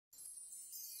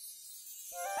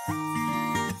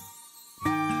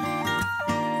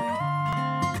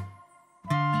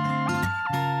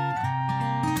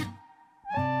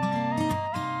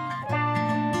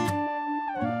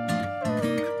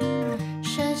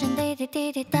滴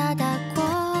滴滴答答过，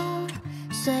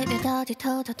岁月到底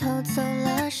偷偷偷走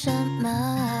了什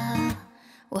么？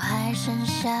我还剩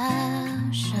下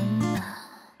什么？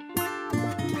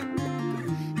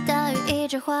大雨一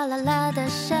直哗啦啦的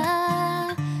下，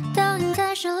倒映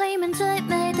在水里面最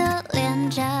美的脸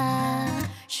颊，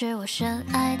是我深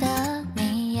爱的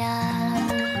你呀。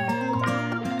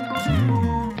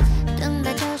等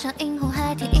待就像樱红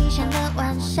海天一线的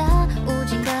晚霞，无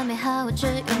尽的美好，我只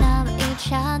有那么一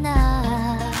刹那，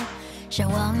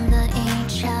向往的一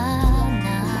刹那。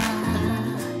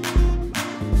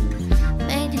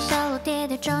每天小楼跌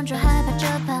跌撞撞，害怕这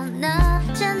怕那，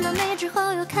见到你之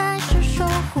后又开始说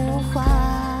胡话，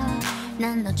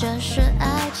难道这是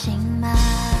爱情吗？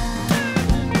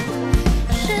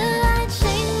是爱情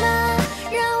吗？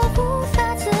让我无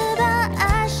法自拔，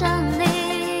爱上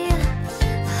你。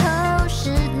哦，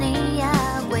是你呀，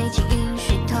未经允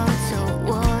许偷走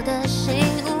我的心。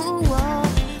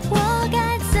我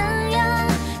该怎样？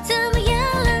怎么也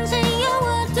冷静？要我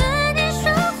对你说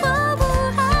我不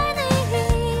爱你？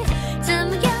怎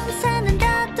么样才能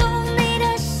打动你的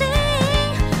心？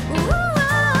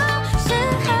是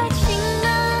爱情吗？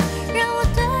让我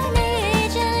对你已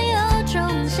经有钟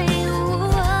情。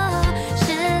是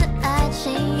爱情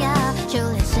呀，就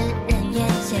连死人也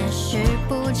解释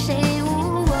不清。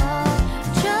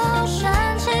就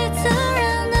算其自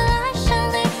然的爱上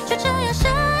你，就这样深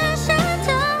深的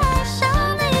爱上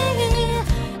你，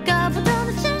搞不懂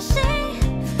的真心。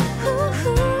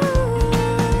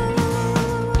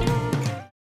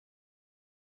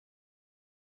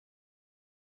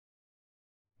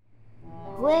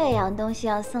我也有东西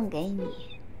要送给你。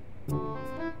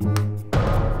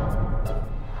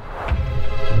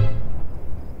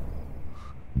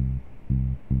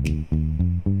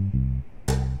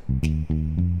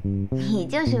你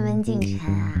就是温靳晨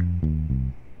啊？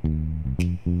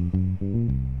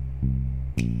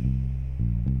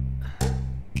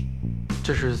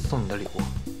这是送你的礼物，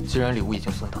既然礼物已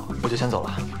经送到，我就先走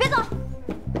了。别走，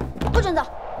不准走！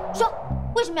说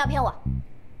为什么要骗我？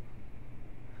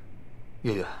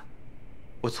月月，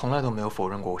我从来都没有否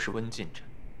认过我是温靳晨，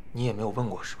你也没有问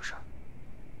过是不是？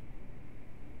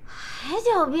还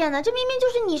狡辩呢！这明明就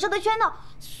是你设的圈套，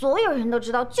所有人都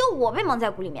知道，就我被蒙在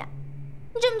鼓里面。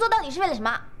你这么做到底是为了什么？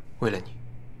为了你。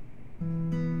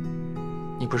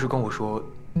你不是跟我说，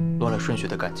乱了顺序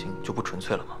的感情就不纯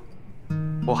粹了吗？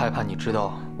我害怕你知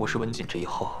道我是温靳晨以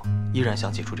后，依然想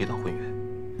解除这段婚约。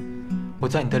我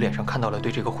在你的脸上看到了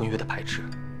对这个婚约的排斥，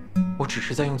我只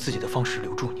是在用自己的方式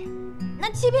留住你。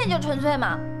那欺骗就纯粹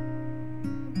嘛！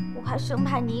我还生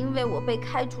怕你因为我被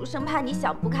开除，生怕你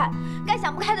想不开，该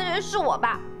想不开的人是我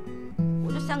吧？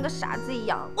我就像个傻子一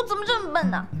样，我怎么这么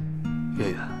笨呢？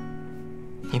月月，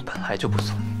你本来就不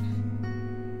聪明。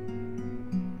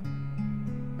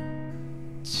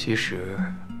其实，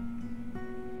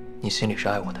你心里是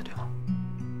爱我的，对吗？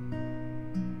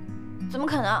怎么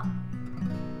可能？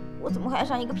我怎么会爱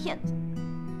上一个骗子？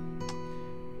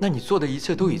那你做的一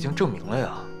切都已经证明了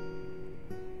呀。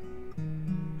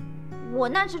我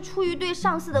那是出于对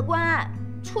上司的关爱，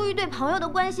出于对朋友的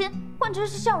关心，换成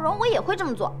是笑容，我也会这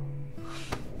么做。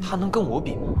他能跟我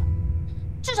比吗？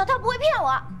至少他不会骗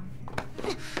我。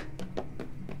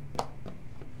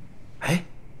哎，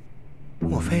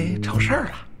莫非成事儿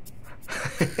了？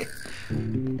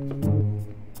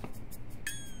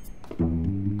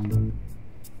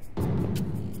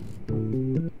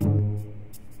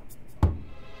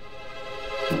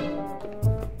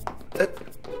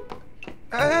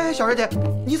哎，小师姐，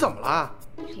你怎么了？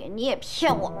连你也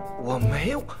骗我！我没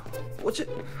有，我这……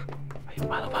哎呀，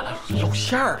完了完了，露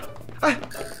馅儿了！哎，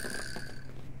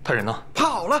他人呢？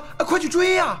跑了，快去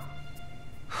追呀！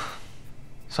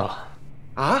算了，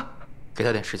啊，给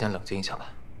他点时间冷静一下吧。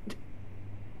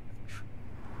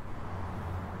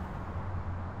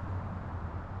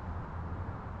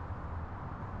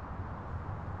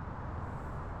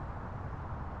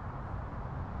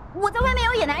我在外面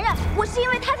有野男人，我是因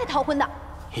为他才逃婚的。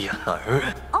野男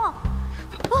人？哦，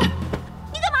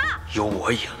你干嘛？有我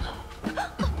赢。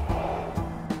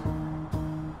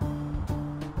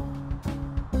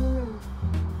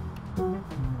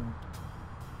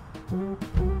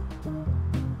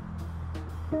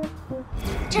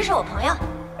这是我朋友。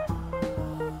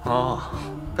哦，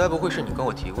该不会是你跟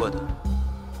我提过的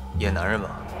野男人吧？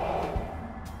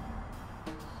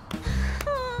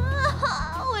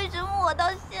为什么我到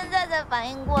现在才反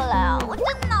应过来啊？我这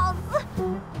脑子……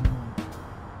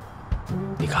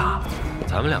你看啊，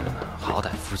咱们两个呢，好歹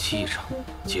夫妻一场，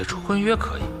解除婚约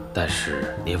可以，但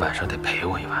是你晚上得陪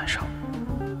我一晚上。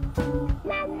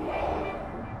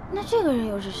那这个人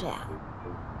又是谁啊？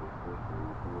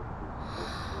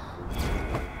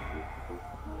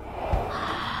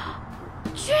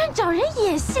找人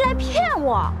演戏来骗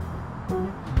我。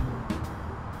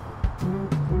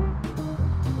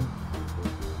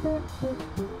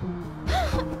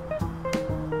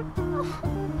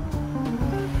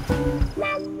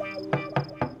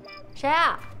谁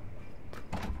啊？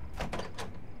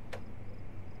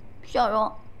小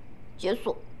荣，解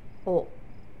锁。哦。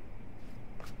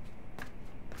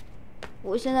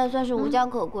我现在算是无家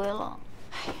可归了。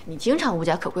你经常无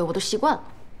家可归，我都习惯了。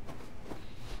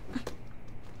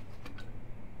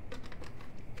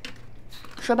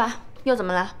说吧，又怎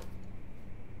么了？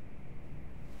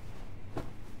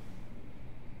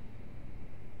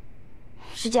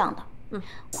是这样的，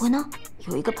我呢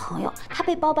有一个朋友，她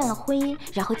被包办了婚姻，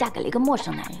然后嫁给了一个陌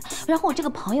生男人。然后我这个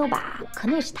朋友吧，可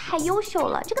能也是太优秀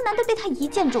了，这个男的对她一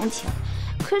见钟情。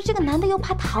可是这个男的又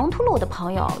怕唐突了我的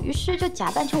朋友，于是就假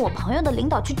扮成我朋友的领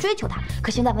导去追求她。可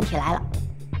现在问题来了，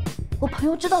我朋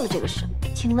友知道了这个事，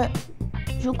请问，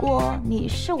如果你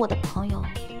是我的朋友，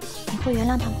你会原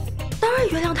谅他吗？当然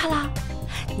原谅他啦！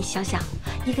你想想，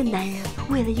一个男人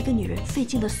为了一个女人费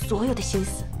尽了所有的心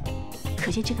思，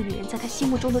可见这个女人在他心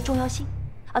目中的重要性。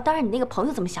啊，当然你那个朋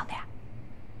友怎么想的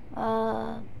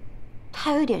呀？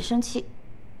他有一点生气，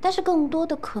但是更多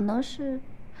的可能是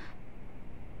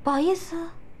不好意思。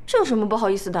这有什么不好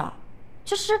意思的？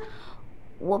就是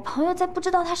我朋友在不知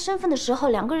道他身份的时候，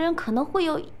两个人可能会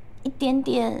有一点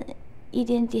点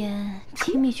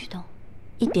亲密举动，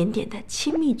一点点的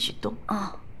亲密举动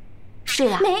啊。是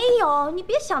呀，没有，你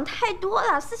别想太多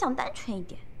了，思想单纯一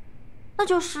点。那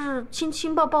就是亲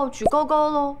亲抱抱举高高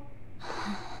喽，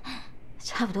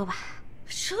差不多吧。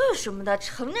这有什么的？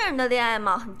成年人的恋爱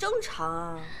嘛，很正常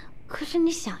啊。可是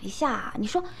你想一下，你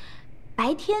说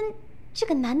白天这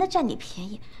个男的占你便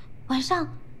宜，晚上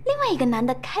另外一个男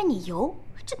的开你油，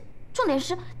这重点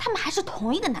是他们还是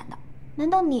同一个男的，难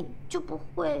道你就不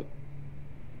会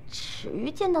耻于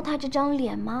见到他这张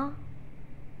脸吗？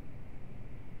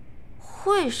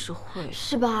会是会，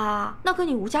是吧？那跟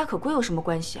你无家可归有什么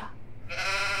关系啊？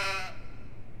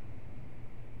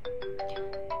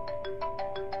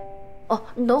哦，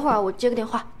你等会儿，我接个电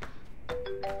话。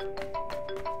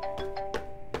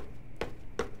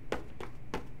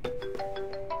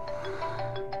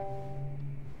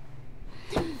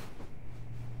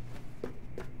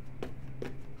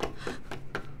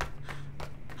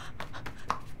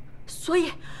所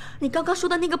以，你刚刚说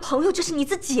的那个朋友，这是你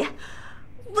自己？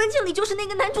文静里就是那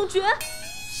个男主角？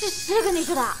是谁跟你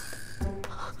说的？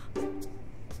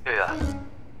月月，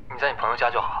你在你朋友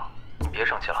家就好，你别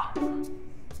生气了。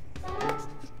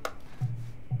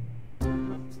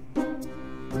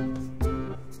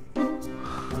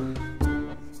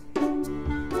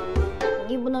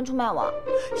你不能出卖我，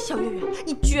小月月，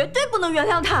你绝对不能原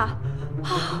谅他！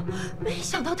啊，没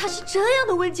想到他是这样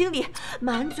的温经理，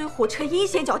满嘴火车阴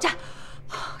险狡诈。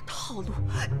套路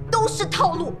都是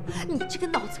套路，你这个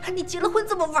脑子，你结了婚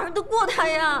怎么玩得过他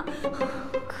呀？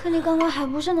可你刚刚还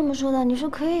不是那么说的，你说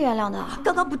可以原谅的。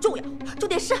刚刚不重要，重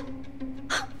点是，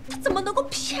他怎么能够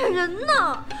骗人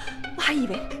呢？我还以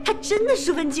为他真的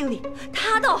是温经理，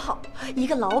他倒好，一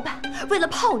个老板为了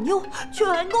泡妞，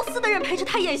全公司的人陪着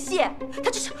他演戏，他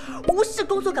这是无视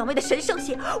工作岗位的神圣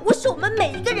性，无视我们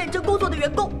每一个认真工作的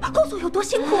员工，工作有多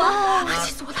辛苦啊！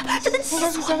气死我了，真的气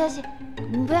死我了！行，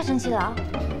你不要生气了啊，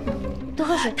多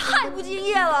喝水。太不敬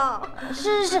业了！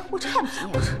是，我太不敬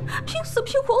业了，拼死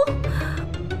拼活。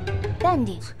淡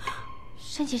定，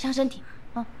生气伤身体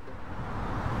啊。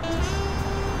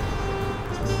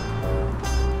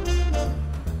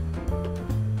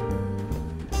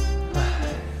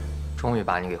终于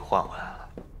把你给换回来了。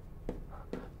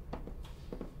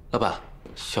老板，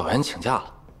小袁请假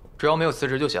了，只要没有辞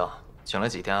职就行。请了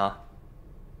几天啊？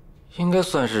应该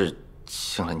算是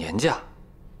请了年假。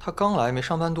他刚来没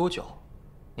上班多久，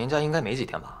年假应该没几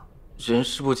天吧？人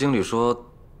事部经理说，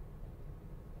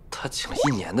他请了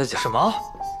1年的假。什么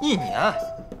？1年？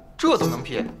这都能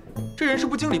批？这人事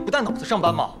部经理不带脑子上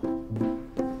班吗？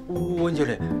温经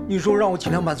理，你说让我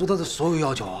尽量满足他的所有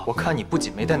要求啊！我看你不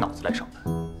仅没带脑子来上班，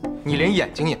你连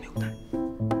眼睛也没有带。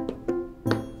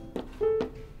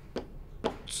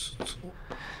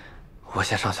我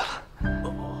先上去了。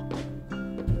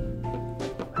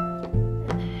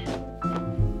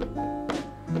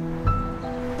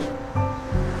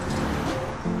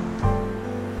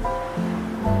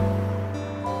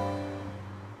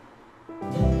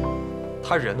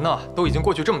他人呢？都已经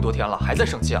过去这么多天了，还在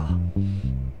生气啊？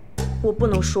我不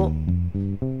能说。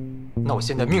那我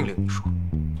现在命令你说。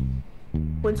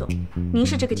温总，您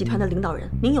是这个集团的领导人，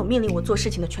您有命令我做事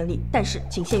情的权利，但是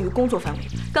仅限于工作范围。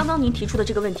刚刚您提出的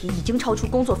这个问题已经超出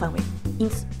工作范围，因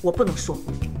此我不能说。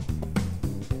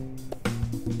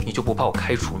你就不怕我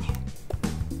开除你？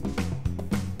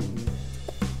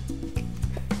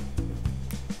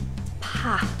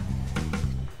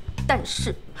但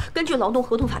是，根据劳动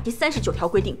合同法第39条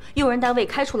规定，用人单位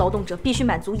开除劳动者必须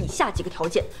满足以下几个条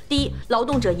件：第一，劳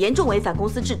动者严重违反公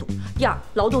司制度；第二，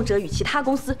劳动者与其他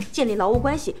公司建立劳务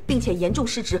关系，并且严重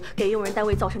失职，给用人单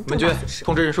位造成重大损失。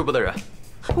通知人事部的人。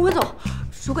温总，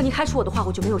如果你开除我的话，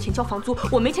我就没有钱交房租；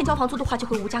我没钱交房租的话，就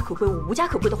会无家可归；我无家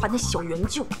可归的话，那小圆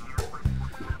就……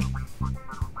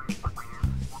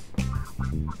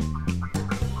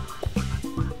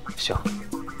行，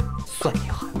算你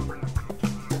狠，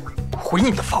回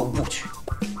你的法务部去。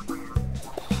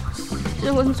谢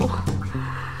谢温总。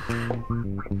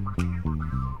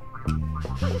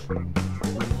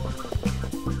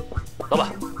老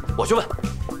板，我去问。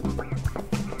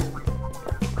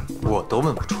我都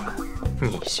问不出来，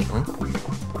你行？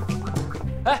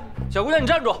哎，小姑娘，你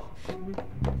站住！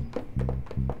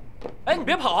哎，你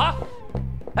别跑啊！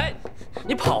哎，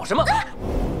你跑什么？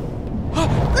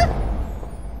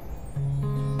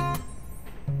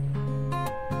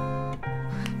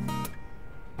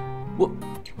我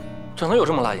这能有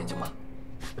这么辣眼睛吗？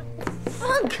放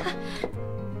开！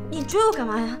你追我干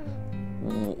嘛呀？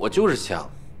我就是想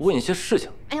问一些事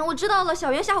情。哎呀，我知道了，小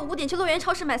袁下午5点去乐园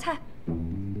超市买菜。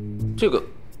这个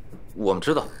我们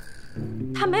知道。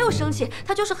他没有生气，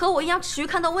他就是和我一样耻于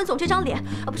看到温总这张脸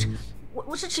啊！不是，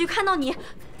我是耻于看到你。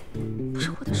不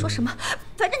是我在说什么，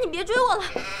反正你别追我了。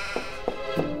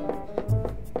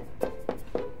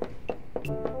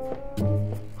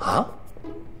啊？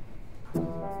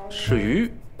耻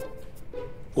于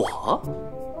我？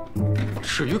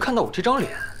耻于看到我这张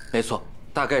脸？没错，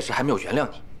大概是还没有原谅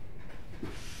你。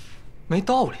没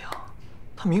道理啊，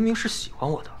他明明是喜欢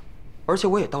我的，而且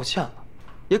我也道歉了，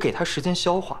也给他时间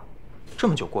消化。这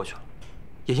么久过去了，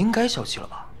也应该消气了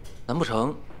吧？难不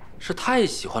成是太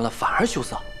喜欢了反而羞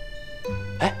涩？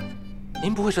哎，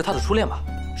您不会是他的初恋吧？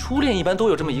初恋一般都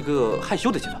有这么一个害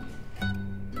羞的阶段。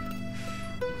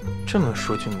这么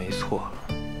说就没错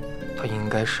了，他应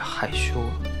该是害羞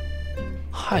了。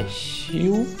害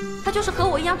羞？他就是和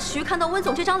我一样耻于看到温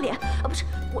总这张脸啊！不是，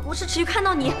我是耻于看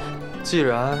到你。既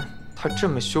然他这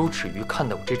么羞耻于看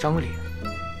到我这张脸，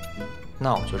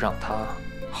那我就让他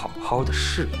好好的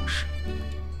适应适应。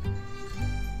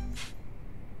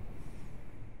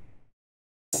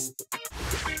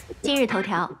今日头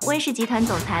条：温氏集团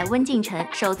总裁温靳晨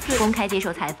首次公开接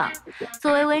受采访。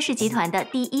作为温氏集团的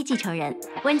第一继承人，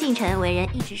温靳晨为人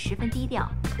一直十分低调，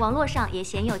网络上也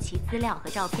鲜有其资料和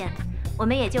照片。我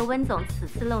们也就温总此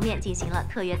次露面进行了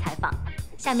特约采访。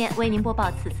下面为您播报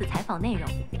此次采访内容。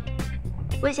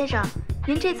温先生，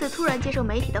您这次突然接受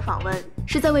媒体的访问，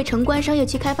是在为城关商业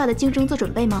区开发的竞争做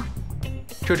准备吗？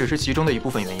这只是其中的一部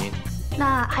分原因。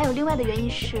那还有另外的原因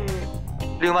是？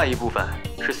另外一部分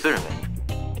是私人原因。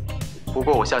不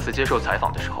过我下次接受采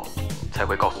访的时候才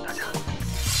会告诉大家。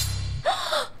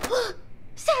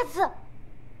下次，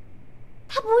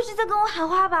他不会是在跟我喊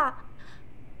话吧？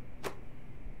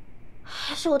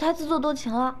还是我太自作多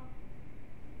情了？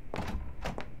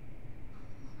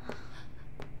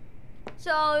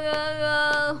小圆圆，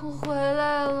我回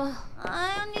来了。哎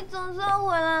呀，你总算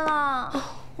回来了。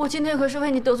我今天可是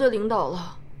为你得罪领导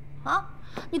了。啊？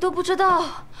你都不知道，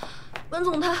温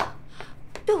总他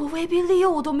对我威逼利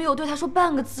诱，我都没有对他说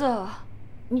半个字。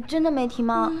你真的没提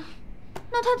吗？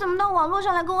那他怎么到网络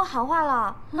上来跟我喊话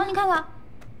了？让你看看，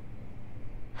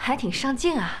还挺上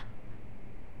镜啊。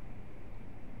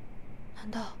难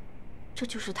道这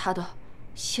就是他的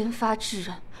先发制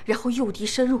人，然后诱敌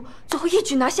深入，最后一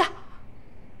举拿下？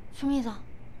什么意思啊？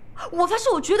我发誓，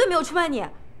我绝对没有出卖你。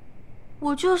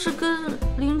我就是跟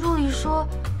林助理说，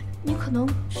你可能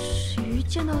耻于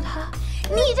见到他。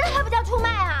你这还不叫出卖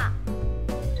啊？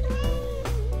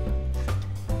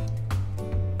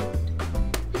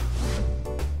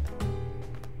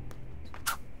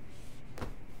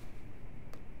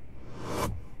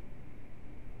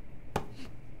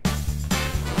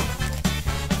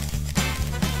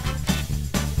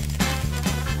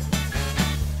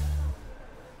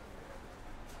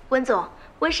温总，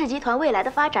温氏集团未来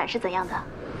的发展是怎样的？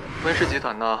温氏集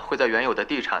团呢，会在原有的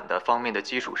地产的方面的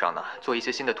基础上呢，做一些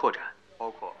新的拓展，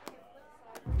包括……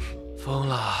疯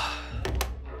了！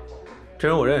这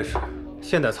人我认识，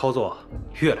现在操作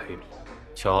越来越密。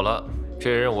巧了，这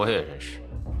人我也认识。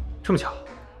这么巧？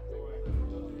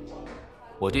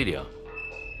我弟弟啊。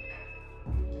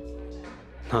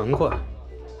难怪，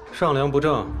上梁不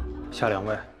正下梁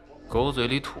歪。狗嘴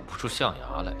里吐不出象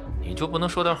牙来，你就不能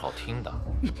说点好听的？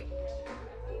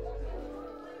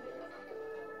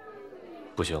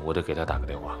不行，我得给他打个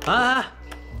电话。哎，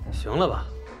行了吧？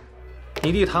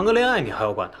你弟谈个恋爱，你还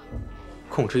要管他？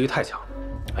控制欲太强。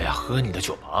哎呀，喝你的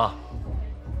酒吧。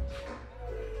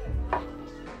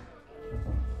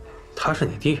他是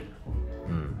你弟？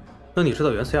嗯。那你知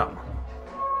道袁思雅吗？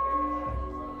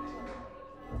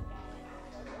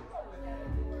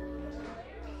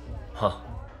哈，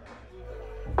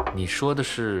你说的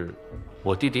是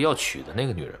我弟弟要娶的那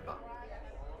个女人吧？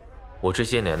我这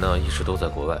些年呢一直都在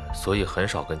国外，所以很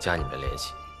少跟家里面联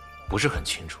系，不是很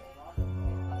清楚。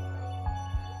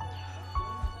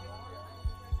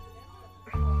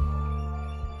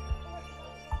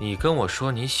你跟我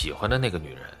说你喜欢的那个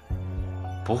女人，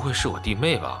不会是我弟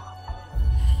妹吧？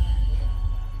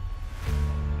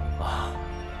啊，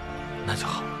那就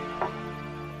好。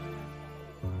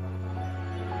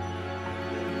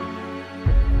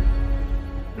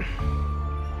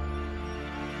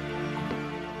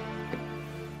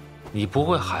你不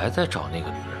会还在找那个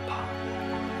女人吧？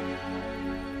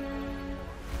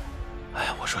哎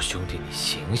呀，我说兄弟，你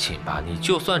醒醒吧！你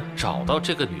就算找到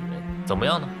这个女人，怎么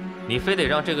样呢？你非得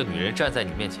让这个女人站在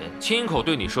你面前，亲口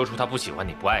对你说出她不喜欢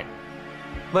你、不爱你。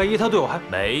万一她对我还……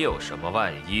没有什么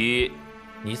万一，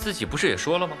你自己不是也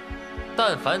说了吗？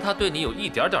但凡她对你有一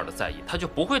点点的在意，她就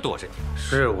不会躲着你。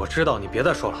是，我知道，你别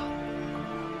再说了。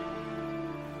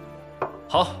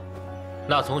好，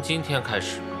那从今天开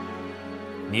始，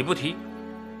你不提，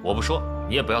我不说，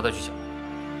你也不要再去想。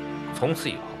从此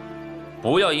以后，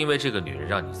不要因为这个女人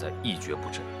让你再一蹶不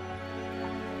振，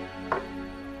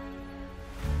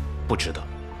不值得。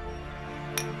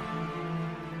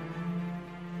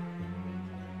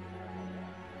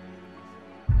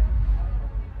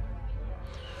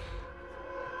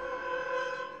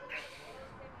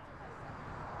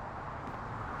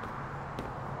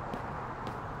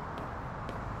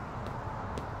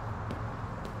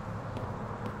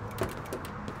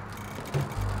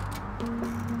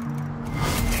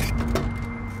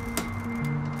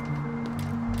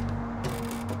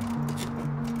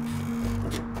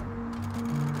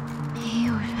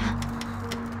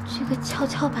跷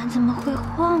跷板怎么会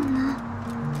晃呢？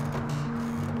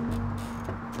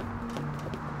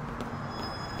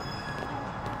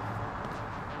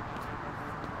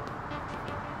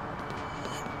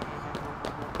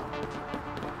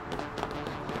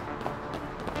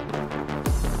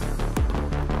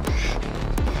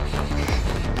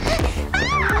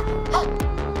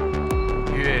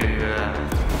月月，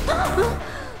怎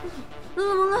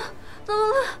么了？怎么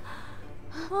了？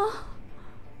啊！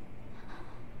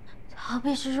逃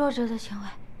避是弱者的行为，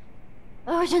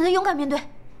而选择勇敢面对。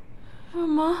什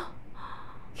么？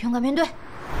勇敢面对。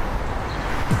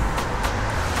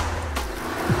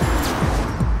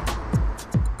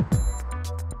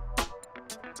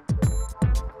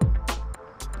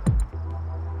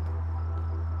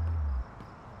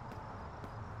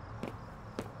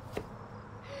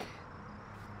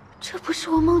这不是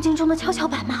我梦境中的跷跷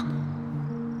板吗？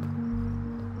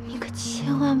你可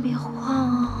千万别晃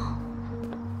啊！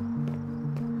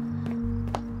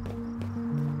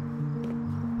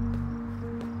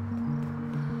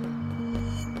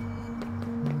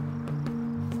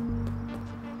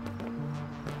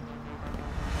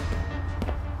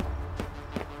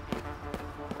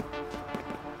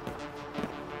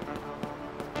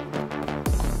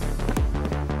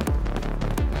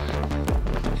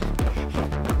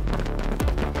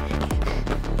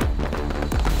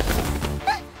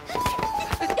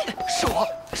是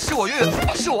我，月月，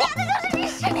是我，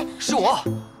是我。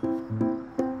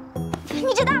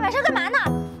你这大晚上干嘛呢？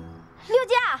溜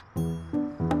家！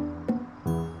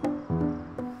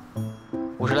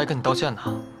我是来跟你道歉的。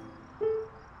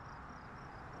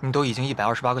你都已经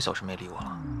128个小时没理我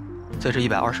了，在这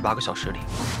128个小时里，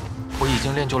我已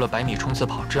经练就了100米冲刺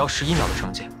跑只要11秒的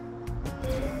成绩。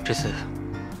这次，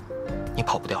你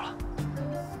跑不掉了。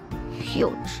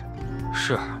幼稚。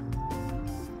是。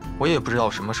我也不知道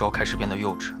什么时候开始变得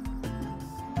幼稚，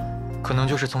可能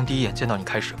就是从第一眼见到你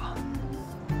开始吧。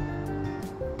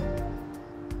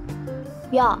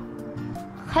哟，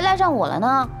还赖上我了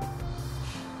呢。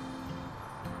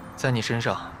在你身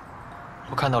上，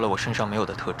我看到了我身上没有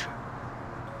的特质。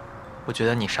我觉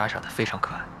得你傻傻的非常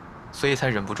可爱，所以才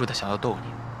忍不住的想要逗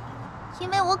你。因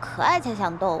为我可爱才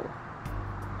想逗我，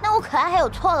那我可爱还有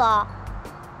错了？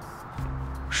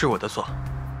是我的错，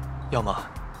要么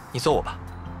你揍我吧。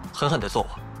狠狠地揍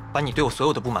我，把你对我所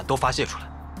有的不满都发泄出来。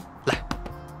来，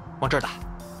往这儿打。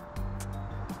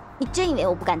你真以为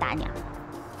我不敢打你啊？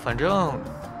反正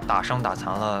打伤打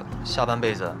残了，下半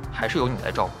辈子还是由你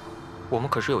来照顾。我们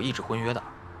可是有一纸婚约的。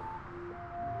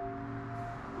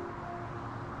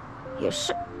也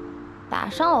是，打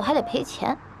伤了我还得赔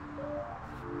钱。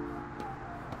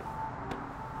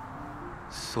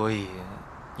所以，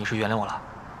你是原谅我了？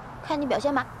看你表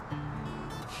现吧。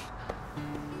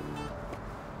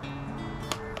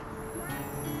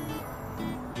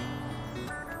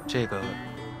这个，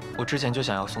我之前就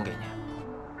想要送给你。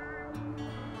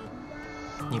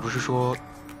你不是说，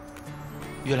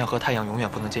月亮和太阳永远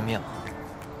不能见面吗？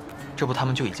这不他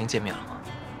们就已经见面了吗？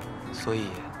所以，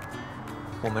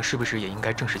我们是不是也应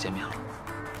该正式见面了？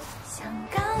想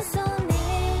告诉你，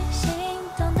心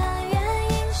动的原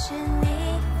因是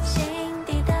你，心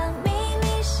底的秘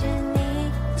密是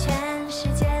你，全世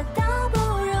界都不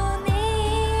如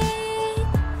你。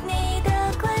你的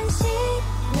关心，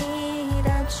你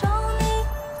的宠溺，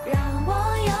让我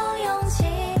有勇气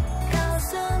告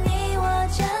诉你，我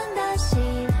真的喜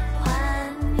欢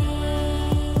你。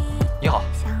你好，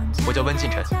我叫温靳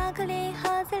晨。巧克力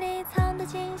盒子里藏的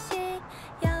惊喜，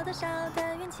有多少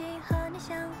的运气和你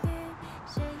相遇？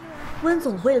温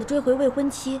总为了追回未婚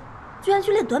妻，居然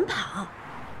去练短跑，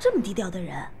这么低调的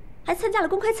人，还参加了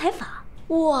公开采访。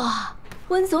哇，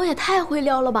温总也太会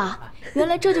撩了吧！原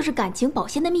来这就是感情保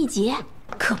鲜的秘籍。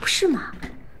可不是嘛？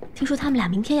听说他们俩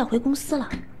明天要回公司了，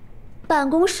办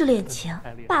公室恋情，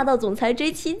霸道总裁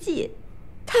追妻记，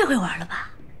太会玩了吧？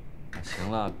行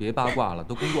了，别八卦了，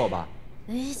都工作吧。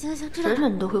哎，行，知道。人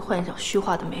人都会幻想虚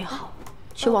化的美好，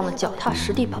却忘了脚踏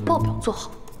实地把报表做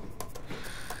好。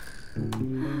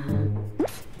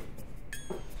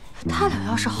他俩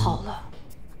要是好了，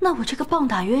那我这个棒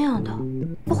打鸳鸯的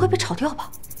不会被炒掉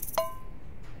吧？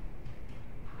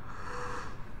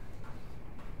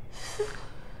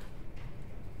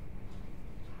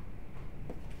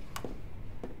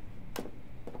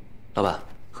老板，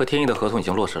和天意的合同已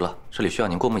经落实了，这里需要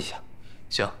您过目一下。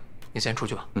行，你先出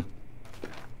去吧。嗯。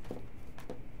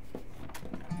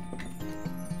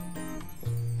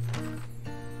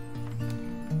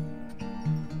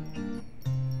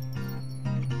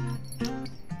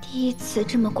第一次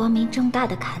这么光明正大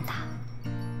的看他，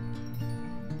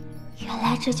原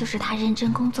来这就是他认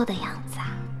真工作的样子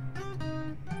啊！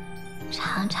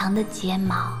长长的睫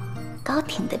毛，高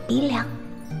挺的鼻梁，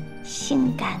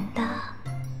性感的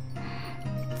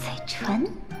嘴唇。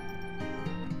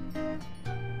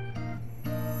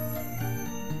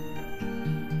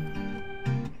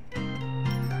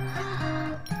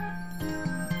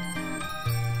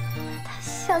他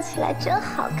笑起来真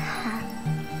好看。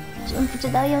真不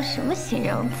知道用什么形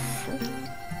容词，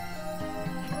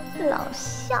老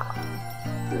笑，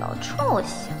老冲我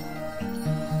笑，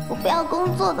我不要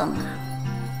工作的嘛。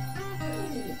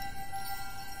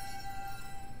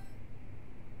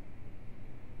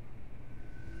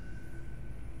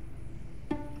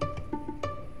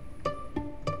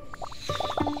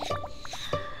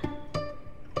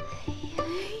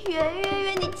圆圆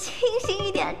圆，你清醒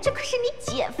一点，这可是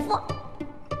你姐夫。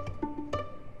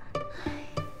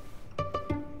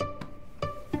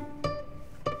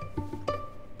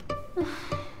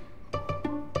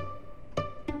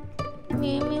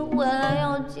明明回来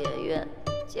要结缘，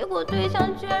结果对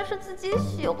象居然是自己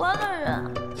喜欢的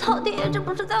人，老天爷这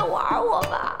不是在玩我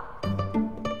吧？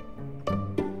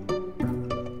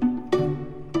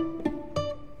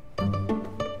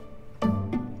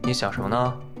你想什么呢？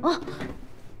啊，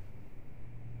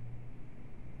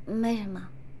没什么，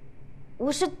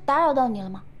我是打扰到你了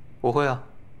吗？不会啊，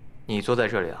你坐在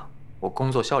这里啊，我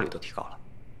工作效率都提高了。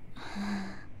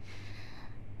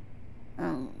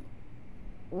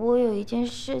我有一件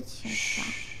事情想。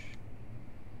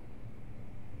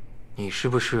你是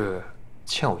不是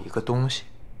欠我一个东西？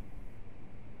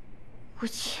我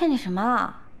欠你什么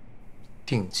啊？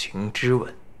定情之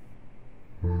吻。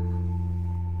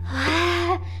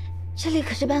哎，这里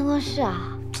可是办公室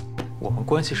啊！我们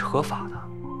关系是合法的，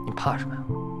你怕什么呀？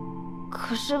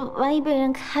可是万一被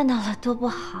人看到了，多不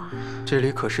好啊！这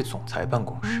里可是总裁办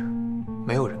公室，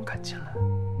没有人敢进来。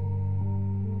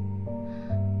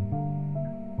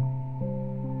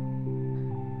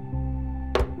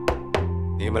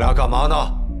你们俩干嘛呢？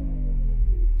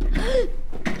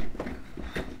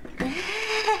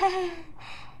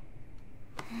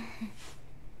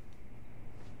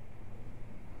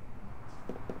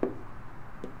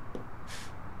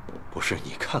不是，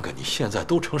你看看你现在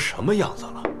都成什么样子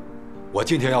了！我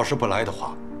今天要是不来的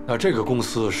话，那这个公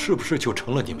司是不是就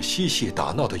成了你们嬉戏打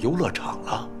闹的游乐场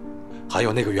了？还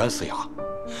有那个袁思雅，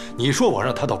你说我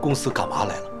让她到公司干嘛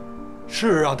来了？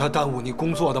是让她耽误你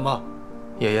工作的吗？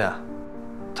爷爷。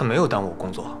他没有耽误我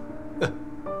工作。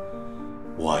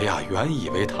我呀，原以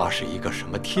为她是一个什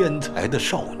么天才的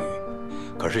少女，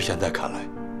可是现在看来，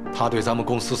她对咱们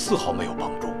公司丝毫没有帮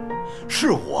助，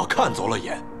是我看走了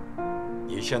眼。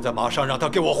你现在马上让她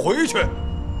给我回去！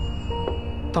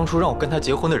当初让我跟她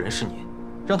结婚的人是您，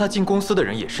让她进公司的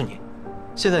人也是您，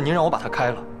现在您让我把她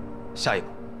开了，下一步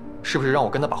是不是让我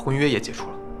跟她把婚约也解除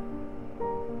了？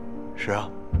是啊，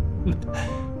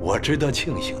我值得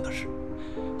庆幸的是。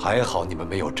还好你们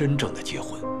没有真正的结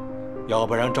婚，要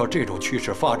不然照这种趋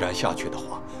势发展下去的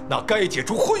话，那该解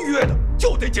除婚约的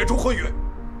就得解除婚约。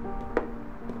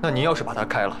那您要是把他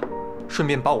开了，顺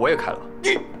便把我也开了。你，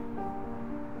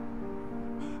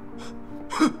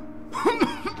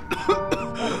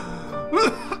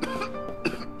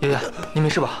爷爷，你没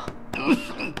事吧？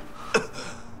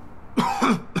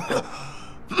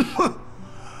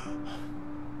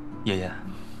爷爷，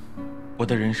我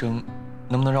的人生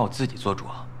能不能让我自己做主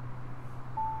啊？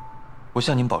我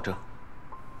向您保证，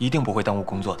一定不会耽误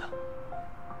工作的。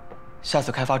下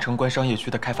次开发城关商业区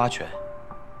的开发权，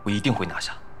我一定会拿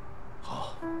下。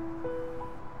好，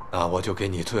那我就给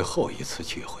你最后一次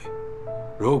机会。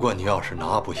如果你要是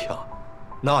拿不下，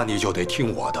那你就得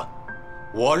听我的。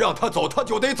我让他走，他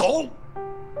就得走。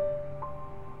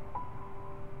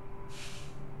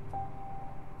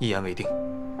一言为定。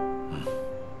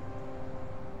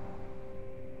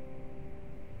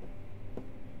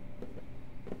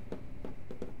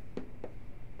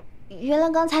原来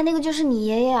刚才那个就是你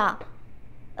爷爷啊？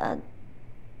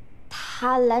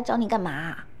他来找你干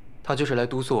嘛？他就是来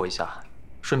督促我一下，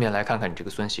顺便来看看你这个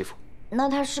孙媳妇。那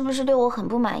他是不是对我很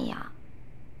不满意啊？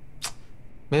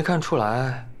没看出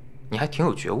来，你还挺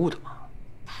有觉悟的嘛。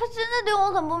他真的对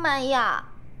我很不满意啊！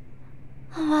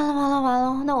完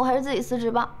了，那我还是自己辞职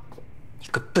吧。你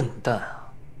个笨蛋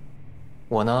啊！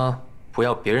我呢，不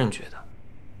要别人觉得，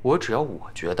我只要我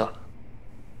觉得。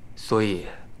所以，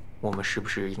我们是不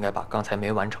是应该把刚才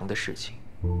没完成的事情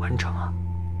完成啊？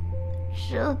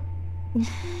这，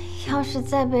要是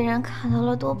再被人看到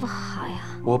了，多不好呀！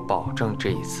我保证这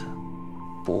一次，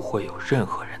不会有任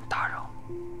何人打扰。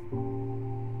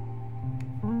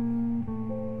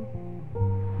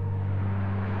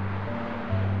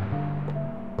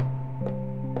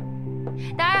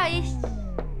打扰一，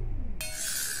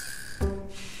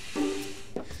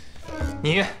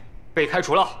你被开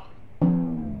除了。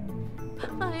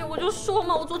哎呀，我就说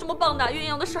嘛，我做这么棒打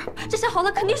鸳鸯的事儿，这下好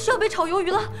了，肯定是要被炒鱿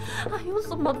鱼了。哎呦，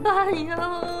怎么办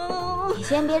呀？你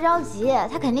先别着急，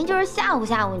他肯定就是吓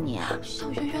唬你。小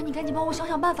圆圆，你赶紧帮我想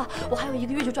想办法，我还有1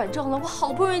个月就转正了，我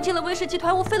好不容易进了温氏集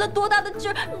团，我费了多大的劲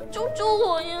儿，你救救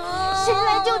我呀！谁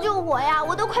来救救我呀？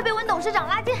我都快被温董事长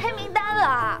拉进黑名单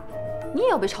了。你也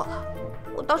要被炒了？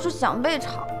我倒是想被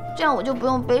炒，这样我就不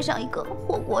用背上一个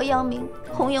祸国殃民、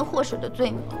红颜祸水的罪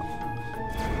名了。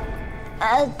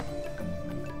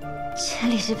这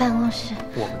里是办公室。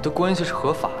我们的关系是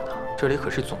合法的，这里可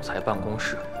是总裁办公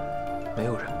室，没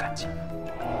有人敢进。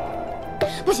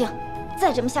不行，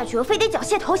再这么下去，我非得缴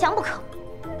械投降不可。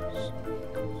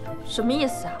什么意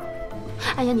思啊？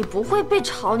哎呀，你不会被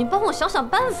炒，你帮我想想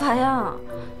办法呀！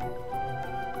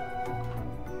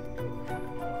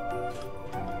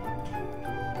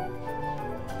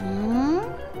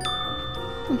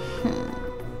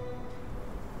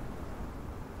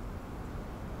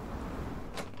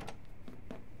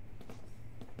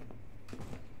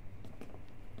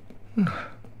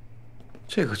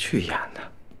这个剧演的，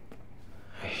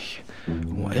哎呀，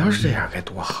我要是这样该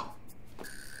多好！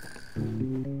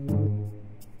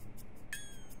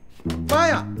妈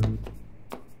呀，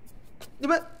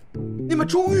你们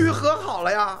终于和好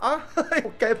了呀！啊，哎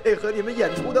呦，该配合你们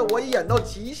演出的我也演到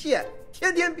极限，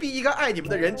天天逼一个爱你们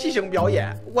的人进行表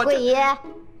演。桂姨，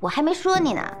我还没说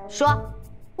你呢，说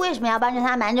为什么要帮着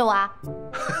他瞒着我啊？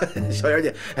小妍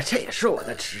姐，这也是我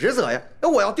的职责呀。那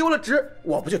我要丢了职，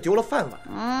我不就丢了饭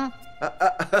碗？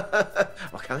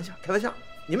我开玩笑，开玩笑。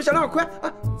你们小两口快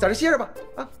啊，在这歇着吧。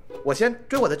啊，我先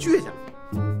追我的剧去。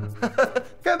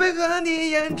该配合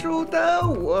你演出的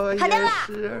我也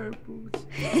视而不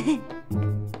见。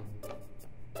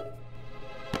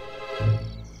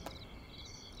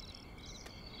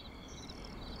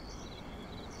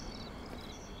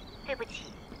对不起，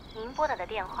您拨打的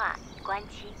电话已关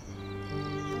机。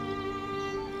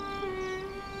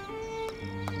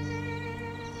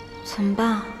怎么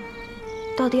办？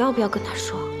到底要不要跟他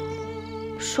说？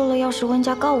说了，要是温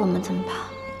家告我们怎么办？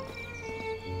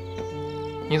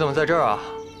你怎么在这儿啊？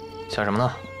想什么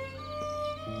呢？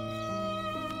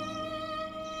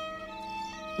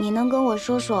你能跟我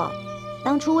说说，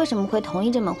当初为什么会同意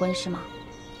这门婚事吗？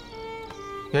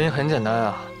原因很简单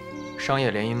啊，商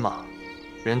业联姻嘛，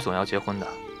人总要结婚的，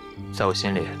在我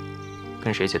心里，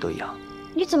跟谁结都一样。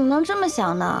你怎么能这么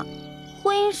想呢？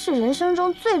婚姻是人生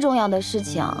中最重要的事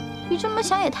情，你这么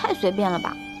想也太随便了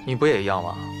吧？你不也一样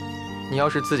吗？你要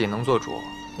是自己能做主，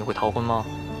你会逃婚吗？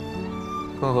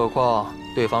更何况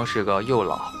对方是个又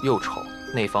老又丑，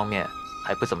那方面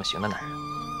还不怎么行的男人。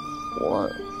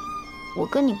我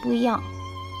跟你不一样，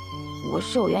我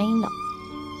是有原因的。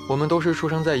我们都是出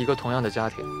生在一个同样的家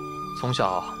庭，从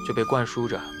小就被灌输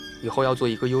着以后要做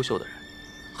一个优秀的人，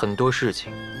很多事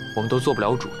情我们都做不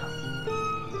了主的。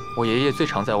我爷爷最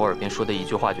常在我耳边说的一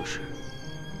句话就是：“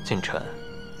晋晨，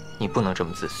你不能这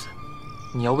么自私，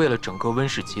你要为了整个温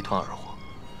氏集团而活。”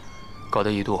搞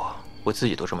得一度我自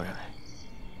己都这么认为。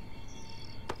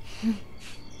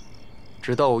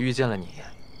直到我遇见了你，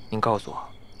您告诉我，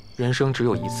人生只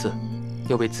有一次，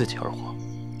要为自己而活，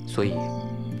所以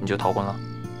你就逃婚了。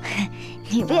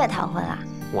你不也逃婚了？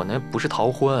我那不是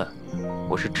逃婚，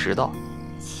我是迟到。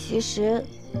其实，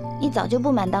你早就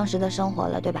不满当时的生活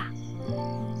了，对吧？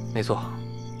没错，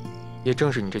也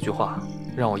正是你这句话，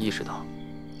让我意识到，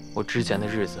我之前的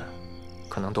日子，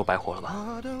可能都白活了吧。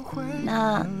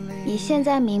那你现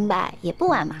在明白也不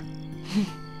晚嘛。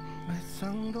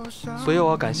所以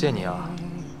我要感谢你啊！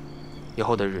以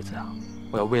后的日子啊，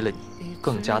我要为了你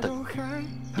更加的努力，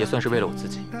也算是为了我自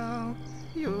己。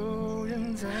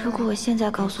如果我现在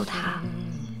告诉他，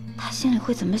他心里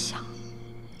会怎么想？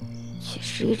其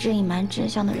实一直隐瞒真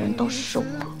相的人都是我。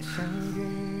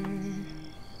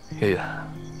月月，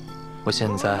我现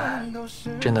在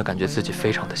真的感觉自己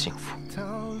非常的幸福。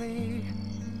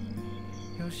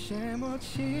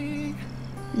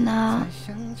那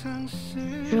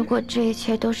如果这一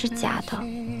切都是假的，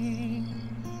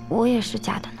我也是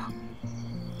假的呢？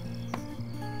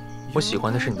我喜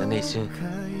欢的是你的内心，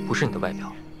不是你的外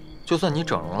表。就算你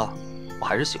整容了，我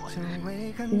还是喜欢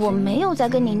你。我没有在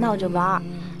跟你闹着玩。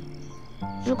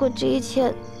如果这一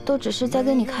切都只是在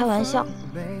跟你开玩笑，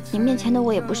你面前的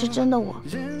我也不是真的我，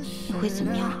你会怎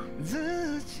么样啊？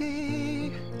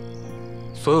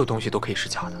所有东西都可以是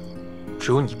假的，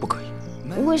只有你不可以。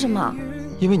为什么？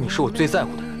因为你是我最在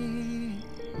乎的人。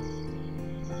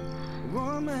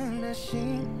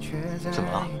怎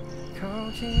么了？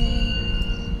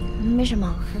没什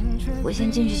么，我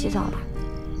先进去洗澡了。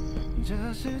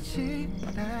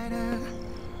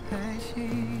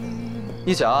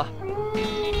一起啊！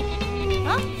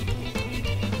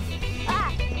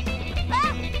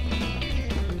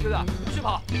兄弟，不许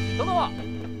跑！等等我！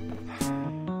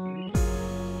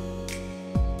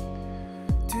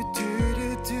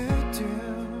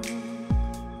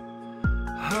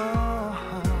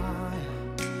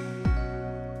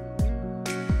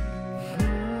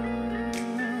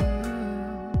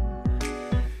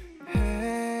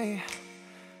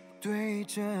对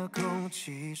着空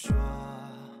气说，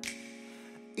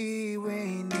以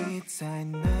为你在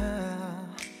那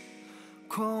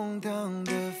空荡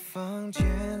的房间，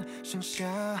剩下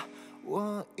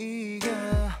我一个。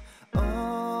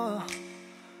哦，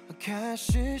开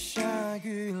始下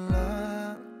雨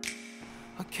了，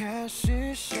开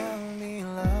始想你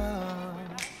了，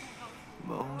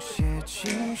某些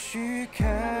情绪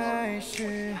开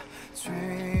始脆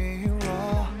弱。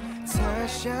才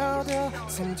晓得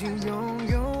曾经拥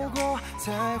有过，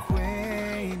才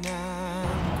会难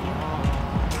过。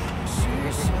越是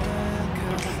深刻，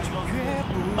就越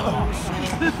不舍。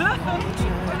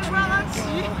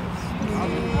你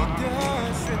的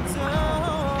选择。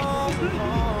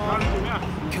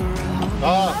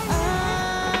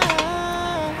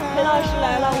裴老师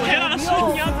来了，裴老师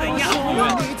你要怎样？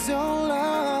你走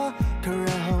了，可然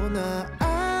后呢？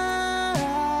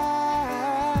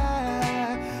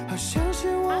像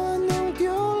是我弄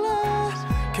丢了，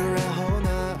可然后呢？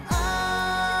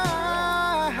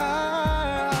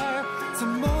怎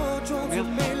么装作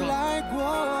没来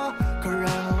过？可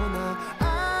然后呢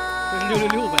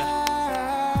？666。